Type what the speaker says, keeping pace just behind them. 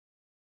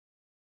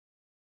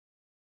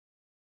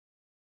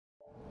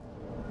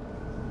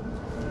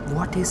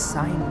What is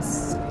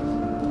science?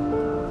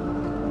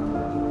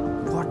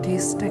 What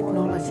is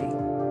technology?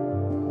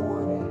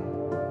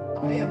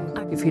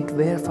 If it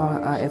were for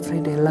our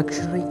everyday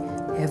luxury,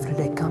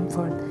 everyday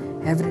comfort,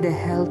 everyday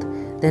health,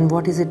 then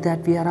what is it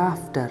that we are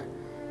after?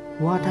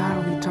 What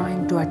are we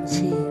trying to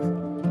achieve?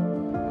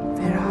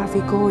 Where are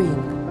we going?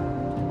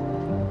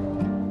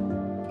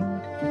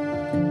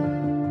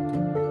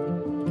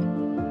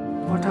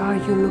 What are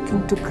you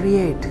looking to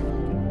create?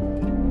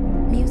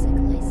 Music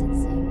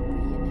licensing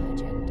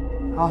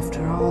reimagined.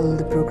 After all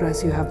the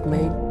progress you have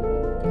made,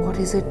 what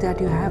is it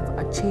that you have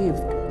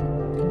achieved?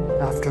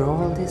 After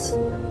all this,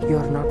 you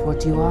are not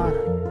what you are.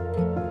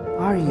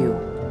 Are you?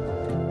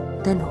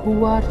 Then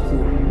who are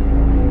you?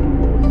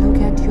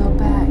 Look at your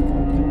back.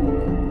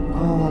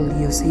 All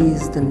you see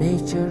is the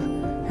nature,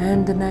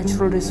 and the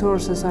natural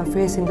resources are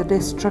facing the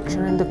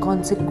destruction and the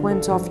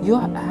consequence of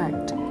your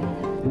act.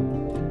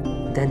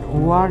 Then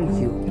who are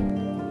you?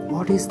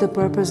 What is the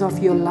purpose of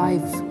your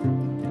life?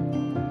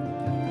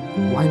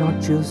 Why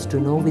not choose to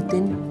know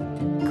within,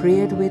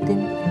 create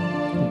within,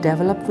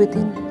 develop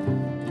within?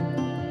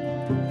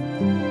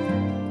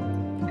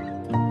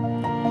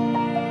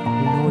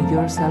 Know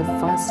yourself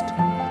first.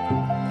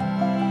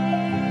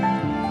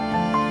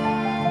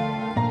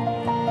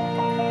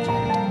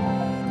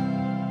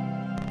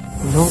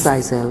 Know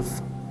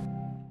thyself.